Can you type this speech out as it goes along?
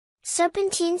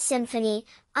Serpentine Symphony,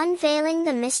 unveiling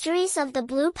the mysteries of the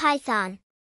blue python.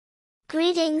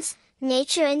 Greetings,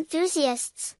 nature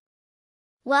enthusiasts.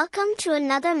 Welcome to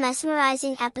another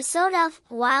mesmerizing episode of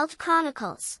Wild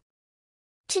Chronicles.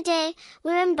 Today,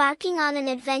 we're embarking on an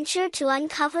adventure to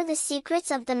uncover the secrets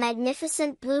of the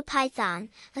magnificent blue python,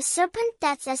 a serpent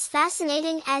that's as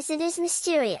fascinating as it is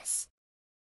mysterious.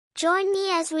 Join me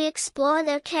as we explore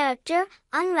their character,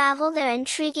 unravel their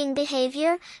intriguing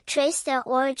behavior, trace their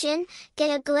origin, get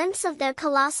a glimpse of their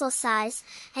colossal size,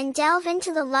 and delve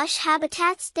into the lush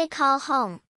habitats they call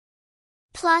home.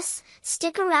 Plus,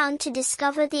 stick around to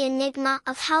discover the enigma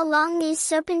of how long these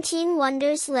serpentine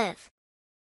wonders live.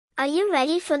 Are you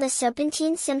ready for the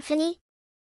Serpentine Symphony?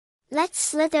 Let's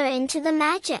slither into the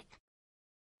magic.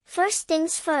 First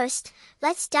things first,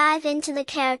 let's dive into the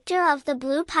character of the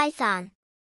blue python.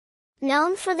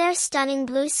 Known for their stunning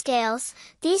blue scales,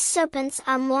 these serpents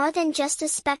are more than just a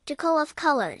spectacle of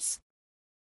colors.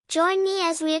 Join me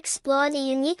as we explore the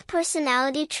unique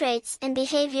personality traits and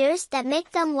behaviors that make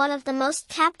them one of the most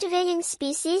captivating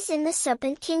species in the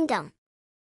serpent kingdom.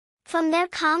 From their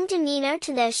calm demeanor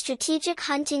to their strategic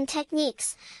hunting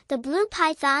techniques, the blue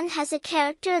python has a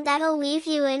character that'll leave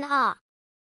you in awe.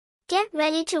 Get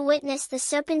ready to witness the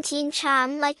serpentine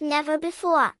charm like never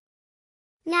before.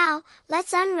 Now,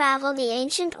 let's unravel the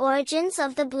ancient origins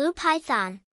of the blue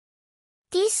python.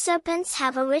 These serpents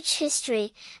have a rich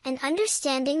history, and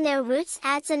understanding their roots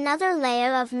adds another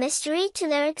layer of mystery to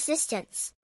their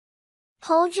existence.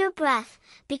 Hold your breath,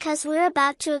 because we're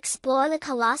about to explore the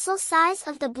colossal size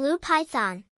of the blue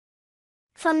python.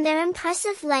 From their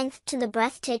impressive length to the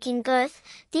breathtaking girth,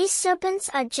 these serpents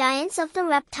are giants of the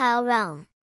reptile realm.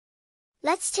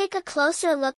 Let's take a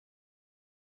closer look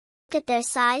at their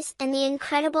size and the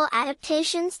incredible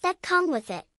adaptations that come with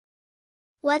it.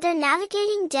 Whether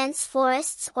navigating dense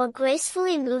forests or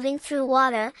gracefully moving through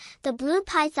water, the blue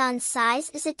python's size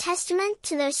is a testament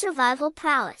to their survival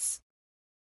prowess.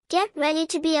 Get ready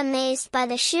to be amazed by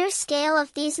the sheer scale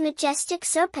of these majestic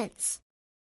serpents.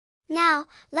 Now,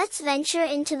 let's venture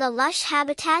into the lush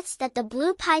habitats that the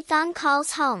blue python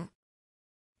calls home.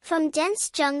 From dense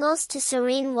jungles to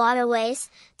serene waterways,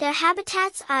 their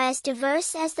habitats are as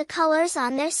diverse as the colors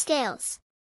on their scales.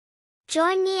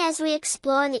 Join me as we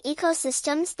explore the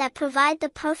ecosystems that provide the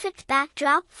perfect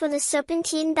backdrop for the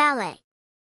serpentine ballet.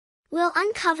 We'll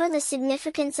uncover the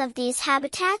significance of these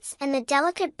habitats and the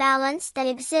delicate balance that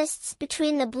exists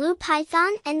between the blue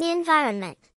python and the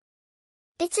environment.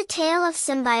 It's a tale of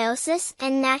symbiosis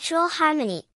and natural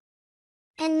harmony.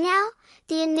 And now,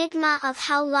 the enigma of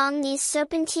how long these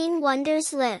serpentine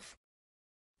wonders live.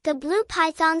 The blue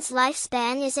python's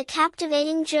lifespan is a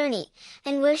captivating journey,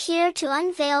 and we're here to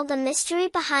unveil the mystery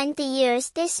behind the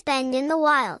years they spend in the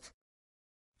wild.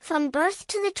 From birth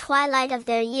to the twilight of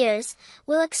their years,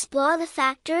 we'll explore the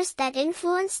factors that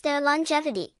influence their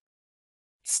longevity.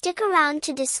 Stick around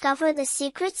to discover the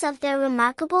secrets of their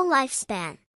remarkable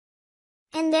lifespan.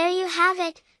 And there you have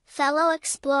it, fellow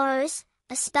explorers,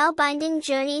 a spellbinding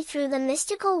journey through the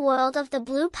mystical world of the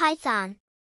blue python.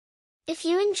 If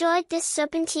you enjoyed this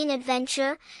serpentine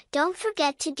adventure, don't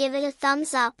forget to give it a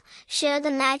thumbs up, share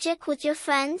the magic with your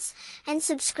friends, and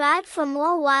subscribe for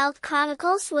more Wild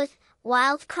Chronicles with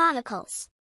Wild Chronicles.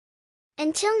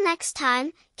 Until next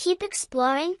time, keep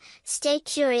exploring, stay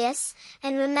curious,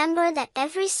 and remember that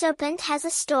every serpent has a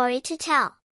story to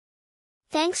tell.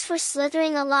 Thanks for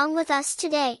slithering along with us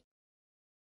today.